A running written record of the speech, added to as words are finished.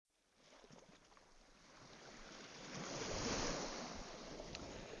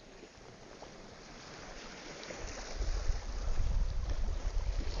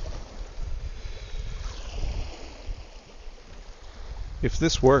If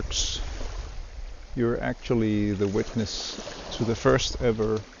this works, you're actually the witness to the first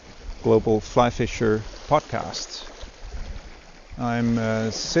ever global fly fisher podcast.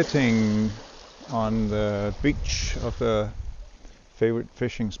 I'm sitting on the beach of a favorite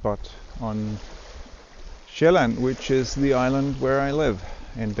fishing spot on Sjælland, which is the island where I live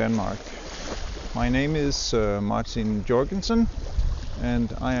in Denmark. My name is Martin Joergensen,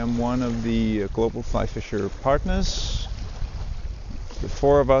 and I am one of the global fly fisher partners. The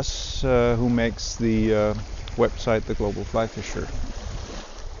four of us who makes the website The Global Fly Fisher.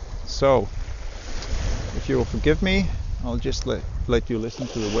 So, if you'll forgive me, I'll just let you listen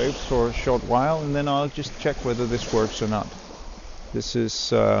to the waves for a short while, and then I'll just check whether this works or not. This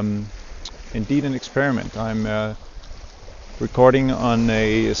is indeed an experiment. I'm recording on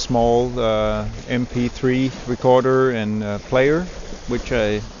a small MP3 recorder and player, which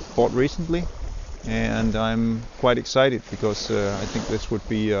I bought recently. And I'm quite excited because I think this would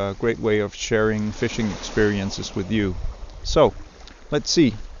be a great way of sharing fishing experiences with you. So, let's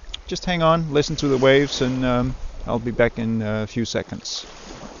see. Just hang on, listen to the waves, and I'll be back in a few seconds.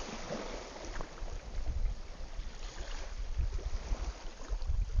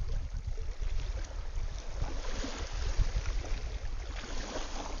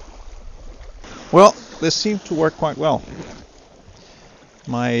 Well, this seemed to work quite well.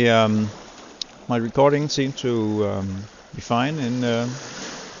 My recording seemed to be fine, and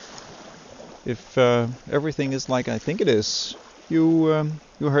if everything is like I think it is, you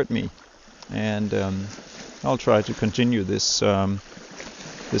heard me, and I'll try to continue this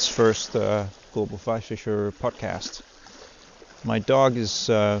this first Global Fly Fisher podcast. My dog is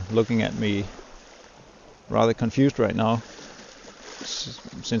looking at me rather confused right now,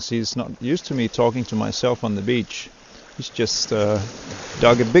 since he's not used to me talking to myself on the beach. He's just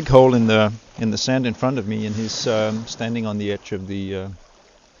dug a big hole in the sand in front of me, and he's standing on the edge of the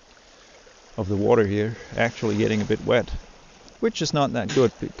water here, actually getting a bit wet, which is not that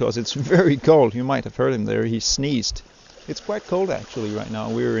good because it's very cold. You might have heard him there. He sneezed. It's quite cold actually right now.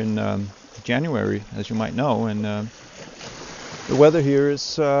 We're in January, as you might know, and the weather here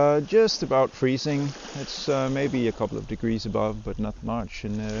is just about freezing. It's maybe a couple of degrees above, but not much,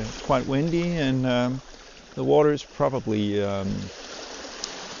 and it's quite windy, and the water is probably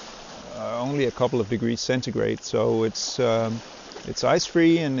only a couple of degrees centigrade, so it's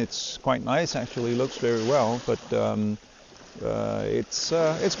ice-free, and it's quite nice actually. Looks very well, but it's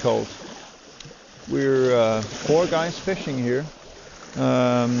cold. We're four guys fishing here.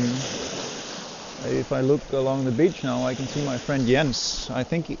 If I look along the beach now, I can see my friend Jens. I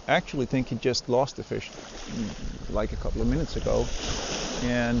think he just lost the fish like a couple of minutes ago.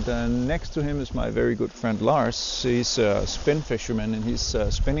 And next to him is my very good friend Lars. He's a spin fisherman, and he's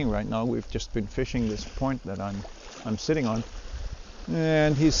spinning right now. We've just been fishing this point that I'm sitting on,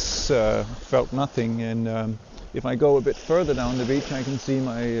 and he's felt nothing. And if I go a bit further down the beach, I can see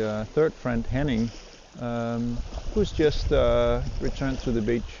my third friend Henning, who's just returned to the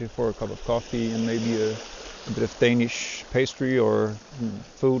beach for a cup of coffee and maybe a bit of Danish pastry or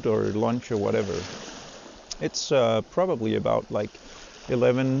food or lunch or whatever. It's probably about like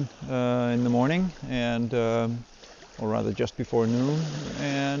 11 in the morning, and or rather just before noon,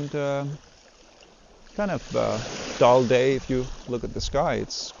 and kind of dull day. If you look at the sky,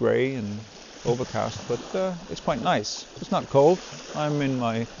 it's gray and overcast, but it's quite nice. It's not cold. I'm in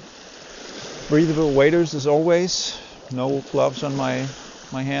my breathable waders as always, no gloves on my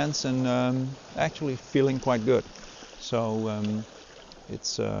hands, and actually feeling quite good. So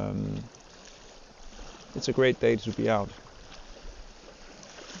it's a great day to be out.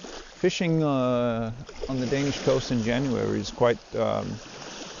 Fishing on the Danish coast in January is quite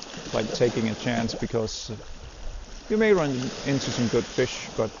like taking a chance, because you may run into some good fish,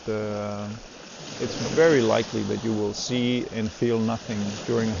 but it's very likely that you will see and feel nothing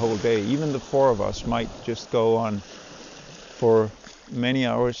during a whole day. Even the four of us might just go on for many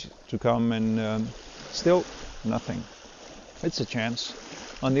hours to come, and still nothing. It's a chance.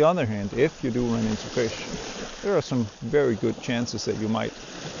 On the other hand, if you do run into fish, there are some very good chances that you might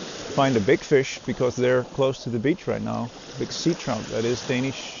find a big fish, because they're close to the beach right now. Big sea trout, that is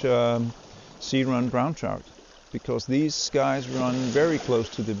Danish sea run brown trout, because these guys run very close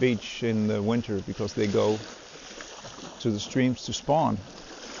to the beach in the winter because they go to the streams to spawn.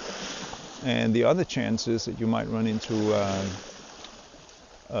 And the other chance is that you might run into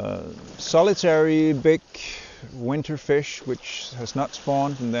solitary big winter fish which has not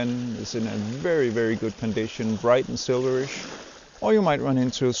spawned and then is in a very, very good condition, bright and silverish. Or you might run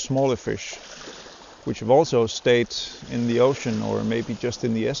into smaller fish which have also stayed in the ocean or maybe just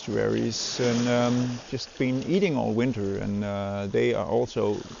in the estuaries and just been eating all winter, and they are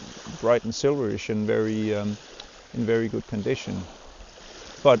also bright and silverish and in very good condition.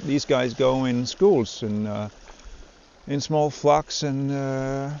 But these guys go in schools and in small flocks, and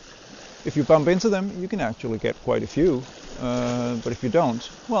if you bump into them, you can actually get quite a few. But if you don't,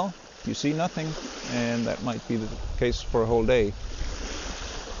 well, you see nothing, and that might be the case for a whole day.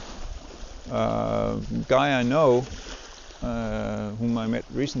 Guy I know, whom I met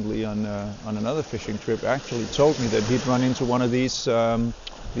recently on another fishing trip, actually told me that he'd run into one of these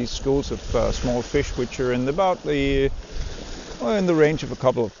schools of small fish, which are in about in the range of a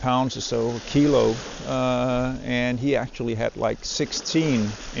couple of pounds or so, a kilo, and he actually had like 16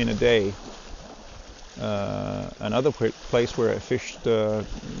 in a day. Another place where I fished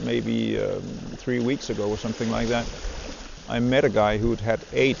maybe 3 weeks ago or something like that, I met a guy who'd had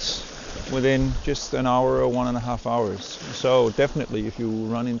 8 within just an hour or 1.5 hours. So definitely, if you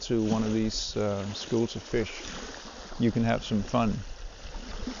run into one of these schools of fish, you can have some fun.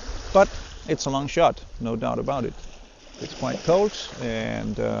 But it's a long shot, no doubt about it. It's quite cold,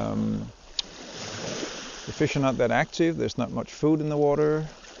 and the fish are not that active. There's not much food in the water,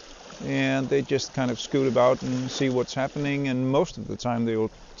 and they just kind of scoot about and see what's happening, and most of the time they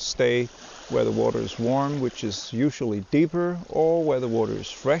will stay where the water is warm, which is usually deeper, or where the water is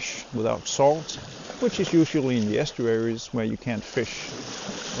fresh without salt, which is usually in the estuaries where you can't fish.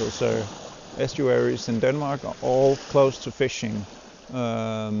 Those estuaries in Denmark are all closed to fishing,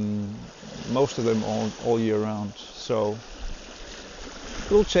 most of them all year round. So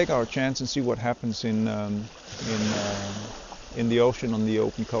we'll take our chance and see what happens in the ocean on the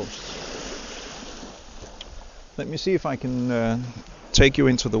open coast. Let me see if I can take you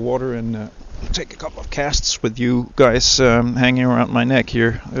into the water and take a couple of casts with you guys hanging around my neck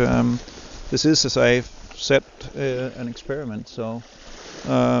here. This is, as I've said, an experiment, so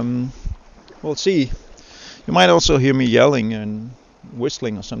we'll see. You might also hear me yelling and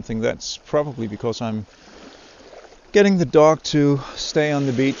whistling or something. That's probably because I'm getting the dog to stay on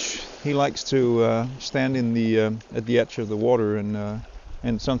the beach. He likes to stand in at the edge of the water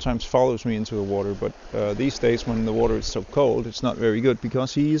and sometimes follows me into the water. But these days, when the water is so cold, it's not very good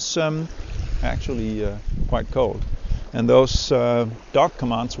because he's actually quite cold. And those dog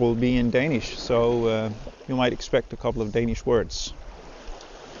commands will be in Danish, so you might expect a couple of Danish words.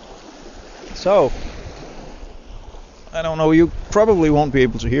 So, I don't know, you probably won't be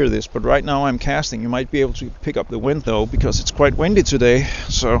able to hear this, but right now I'm casting. You might be able to pick up the wind though, because it's quite windy today.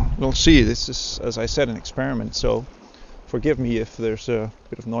 So we'll see. This is, as I said, an experiment, so forgive me if there's a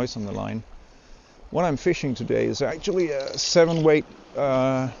bit of noise on the line. What I'm fishing today is actually a 7-weight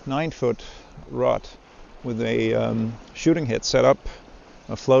 9-foot rod with a shooting head set up,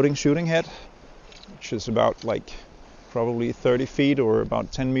 a floating shooting head, which is about like probably 30 feet or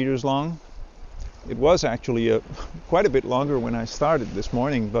about 10 meters long. It was actually quite a bit longer when I started this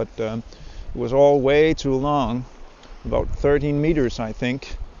morning, but it was all way too long, about 13 meters I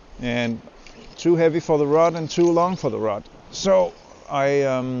think, and too heavy for the rod and too long for the rod. So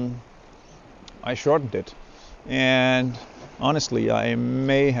I shortened it, and honestly I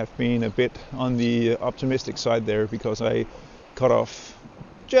may have been a bit on the optimistic side there, because I cut off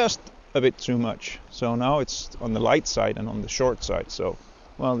just a bit too much. So now it's on the light side and on the short side. So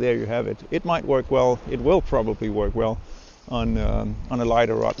well, there you have it. It might work well. It will probably work well on a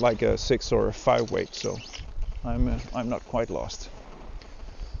lighter rod, like a 6 or a 5 weight. So I'm not quite lost.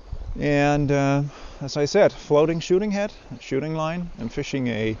 And as I said, floating shooting head, shooting line, and fishing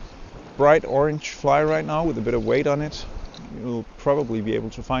a bright orange fly right now with a bit of weight on it. You'll probably be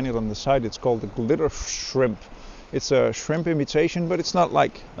able to find it on the side. It's called the glitter shrimp. It's a shrimp imitation, but it's not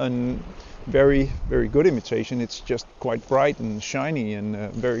like a very, very good imitation. It's just quite bright and shiny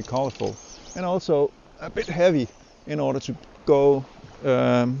and very colorful, and also a bit heavy in order to go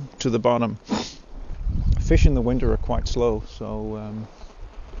to the bottom. Fish in the winter are quite slow, so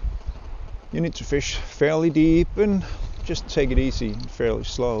you need to fish fairly deep and just take it easy and fairly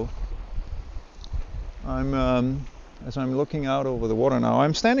slow. As I'm looking out over the water now,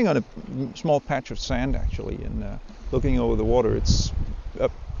 I'm standing on a small patch of sand actually, and looking over the water. It's a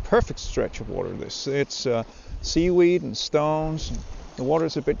perfect stretch of water. It's seaweed and stones. The water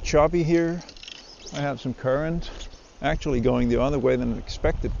is a bit choppy here. I have some current, actually going the other way than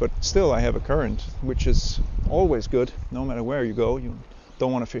expected, but still I have a current, which is always good no matter where you go. You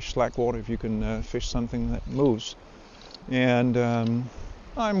don't want to fish slack water if you can fish something that moves. And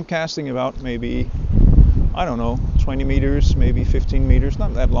I'm casting about maybe, I don't know, 20 meters, maybe 15 meters,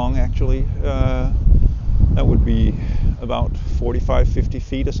 not that long actually. That would be about 45, 50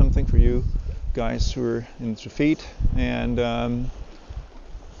 feet or something for you. guys who are into feet, and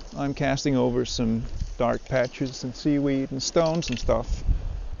I'm casting over some dark patches and seaweed and stones and stuff,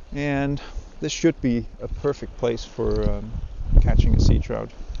 and this should be a perfect place for catching a sea trout.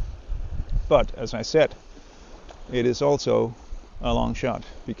 But as I said, it is also a long shot,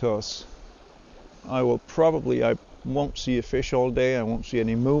 because I won't see a fish all day. I won't see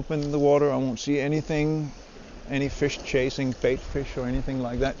any movement in the water. I won't see anything, any fish chasing bait fish or anything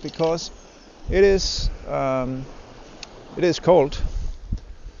like that, because it is cold.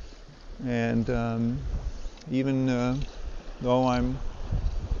 And even though I'm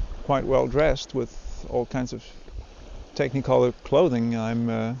quite well dressed with all kinds of Technicolor clothing,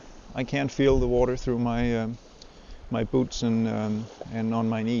 I can't feel the water through my boots and on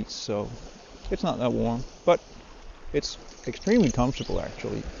my knees, so it's not that warm, but it's extremely comfortable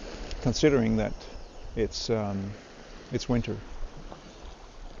actually, considering that it's winter.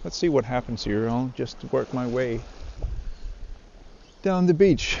 Let's see what happens here. I'll just work my way down the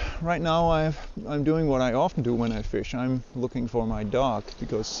beach. Right now I'm doing what I often do when I fish. I'm looking for my dog,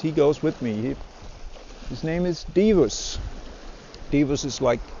 because he goes with me. His name is Divus. Divus is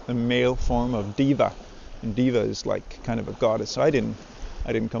like a male form of diva, and diva is like kind of a goddess. I didn't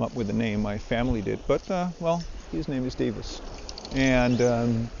come up with the name, my family did, but well, his name is Divus,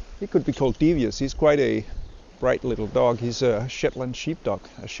 and he could be called Devious. He's quite a bright little dog. He's a Shetland sheepdog,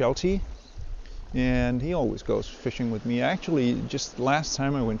 a Sheltie, and he always goes fishing with me. Actually, just last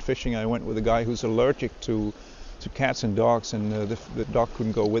time I went fishing, I went with a guy who's allergic to cats and dogs, and the dog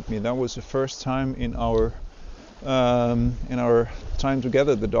couldn't go with me. That was the first time in our time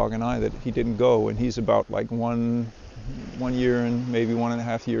together, the dog and I, that he didn't go, and he's about like one year and maybe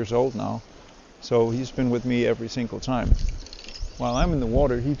 1.5 years old now. So he's been with me every single time. While I'm in the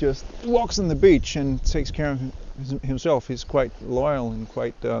water, he just walks on the beach and takes care of himself. He's quite loyal and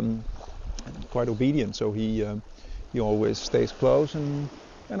quite obedient, so he always stays close and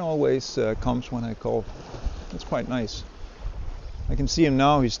always comes when I call. It's quite nice. I can see him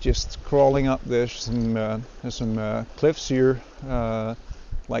now. He's just crawling up. There's some cliffs here,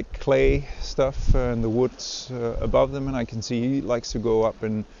 like clay stuff, in the woods above them, and I can see he likes to go up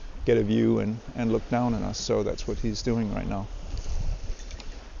and get a view and look down on us. So that's what he's doing right now.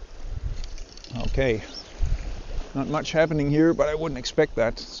 Okay, not much happening here, but I wouldn't expect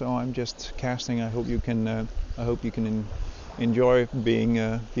that. So I'm just casting. I hope you can enjoy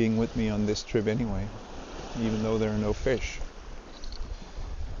being with me on this trip anyway, even though there are no fish.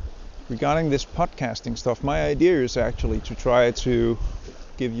 Regarding this podcasting stuff, my idea is actually to try to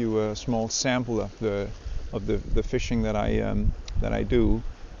give you a small sample of the fishing that I do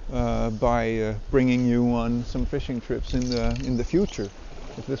by bringing you on some fishing trips in the future.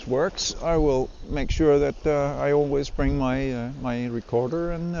 If this works, I will make sure that I always bring my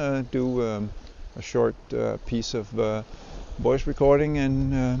recorder and do a short piece of voice recording,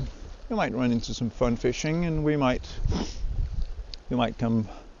 and you might run into some fun fishing, and you might come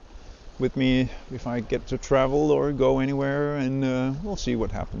with me if I get to travel or go anywhere, and we'll see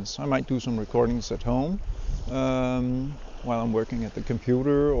what happens. I might do some recordings at home while I'm working at the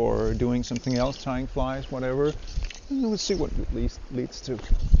computer or doing something else, tying flies, whatever. And we'll see what it leads to.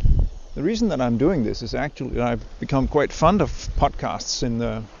 The reason that I'm doing this is actually that I've become quite fond of podcasts in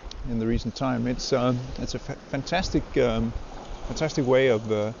the recent time. It's a fantastic way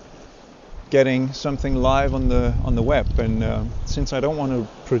of getting something live on the web, and since I don't want to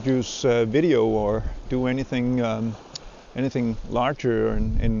produce video or do anything larger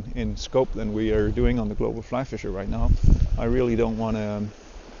in scope than we are doing on the Global Fly Fisher right now, I really don't want to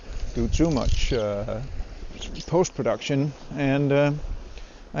do too much post-production, and I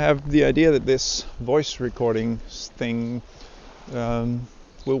have the idea that this voice recording thing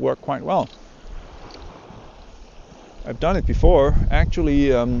will work quite well. I've done it before,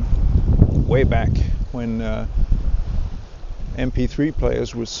 actually, way back when MP3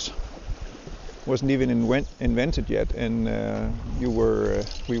 players wasn't even invented yet, and we were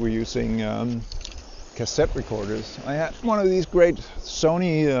using cassette recorders. I had one of these great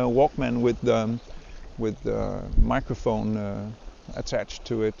Sony Walkman with microphone attached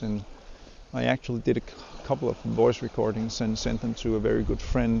to it, and I actually did a couple of voice recordings and sent them to a very good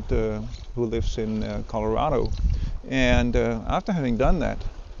friend who lives in Colorado. And after having done that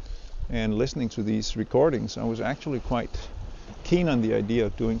and listening to these recordings, I was actually quite keen on the idea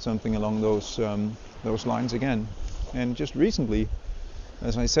of doing something along those lines again. And just recently,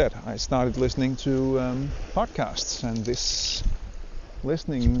 as I said, I started listening to podcasts, and this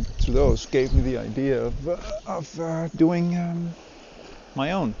listening to those gave me the idea of doing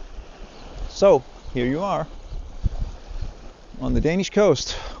my own. So here you are on the Danish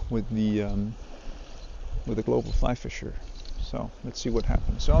coast with the a global fly fisher. So let's see what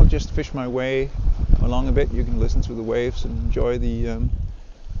happens. So I'll just fish my way along a bit. You can listen to the waves and enjoy the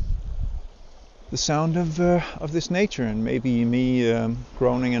sound of this nature, and maybe me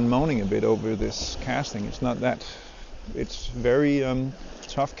groaning and moaning a bit over this casting. It's not that it's very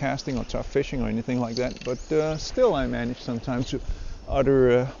tough casting or tough fishing or anything like that, but still I manage sometimes to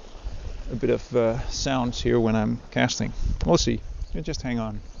utter a bit of sounds here when I'm casting. We'll see. You just hang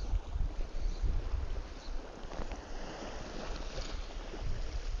on.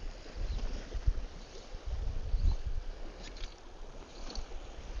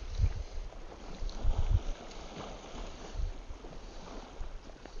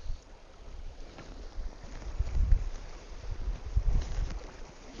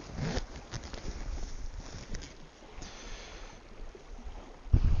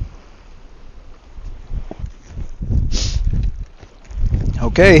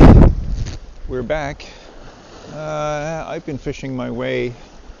 Okay, we're back. I've been fishing my way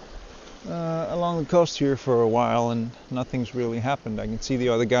along the coast here for a while, and nothing's really happened. I can see the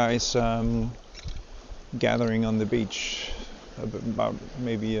other guys gathering on the beach about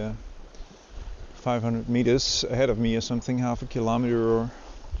maybe 500 meters ahead of me or something, half a kilometer or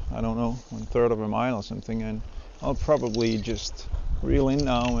I don't know, 1/3 of a mile or something, and I'll probably just reel in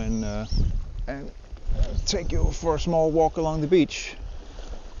now and take you for a small walk along the beach.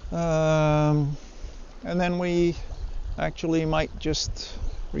 And then we actually might just,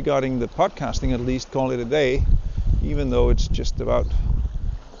 regarding the podcasting at least, call it a day, even though it's just about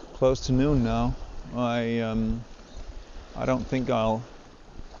close to noon now. I don't think I'll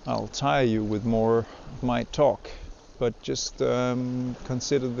tire you with more of my talk, but just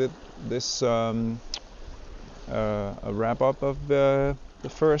consider this a wrap up of the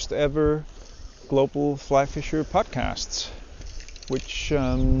first ever Global Fly Fisher podcast, which,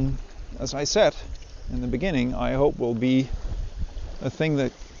 as I said in the beginning, I hope will be a thing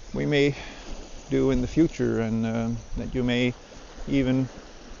that we may do in the future, and that you may even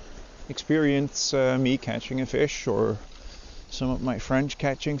experience me catching a fish, or some of my friends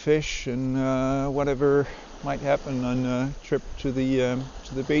catching fish, and whatever might happen on a trip to the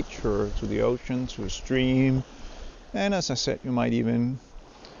beach or to the ocean, to a stream. And as I said, you might even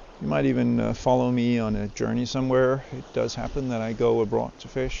follow me on a journey somewhere. It does happen that I go abroad to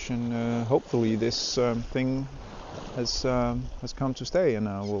fish, and hopefully this thing has come to stay, and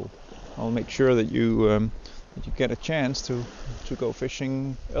I'll make sure that you get a chance to go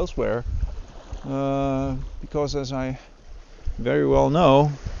fishing elsewhere, because as I very well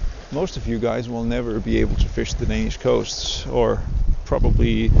know, most of you guys will never be able to fish the Danish coasts, or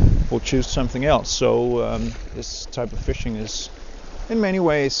probably will choose something else. So this type of fishing is in many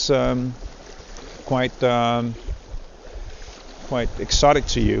ways quite exotic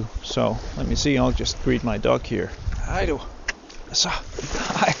to you. So let me see, I'll just greet my dog here. Hej du.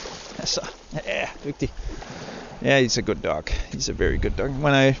 Hi. Yeah, dygtig. Yeah, he's a good dog. He's a very good dog.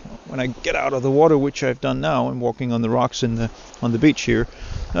 When I get out of the water, which I've done now, I'm walking on the rocks on the beach here.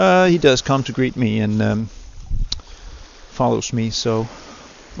 He does come to greet me and follows me. So,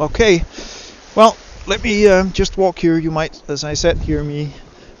 okay. Well, let me just walk here. You might, as I said, hear me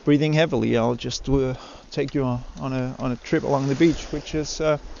breathing heavily. I'll just take you on a trip along the beach, which is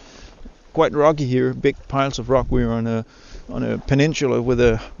quite rocky here. Big piles of rock. We're on a peninsula with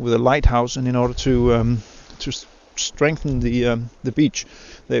a lighthouse, and in order to strengthen the beach,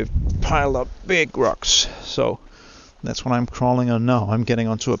 they've piled up big rocks. So that's what I'm crawling on now. I'm getting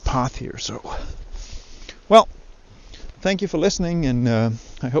onto a path here. So, well, thank you for listening, and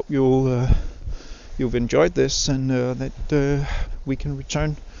I hope you've enjoyed this, and that we can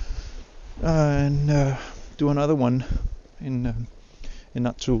return and do another one in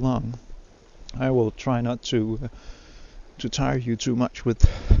not too long. I will try not to tire you too much with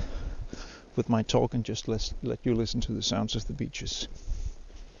my talk, and just let you listen to the sounds of the beaches.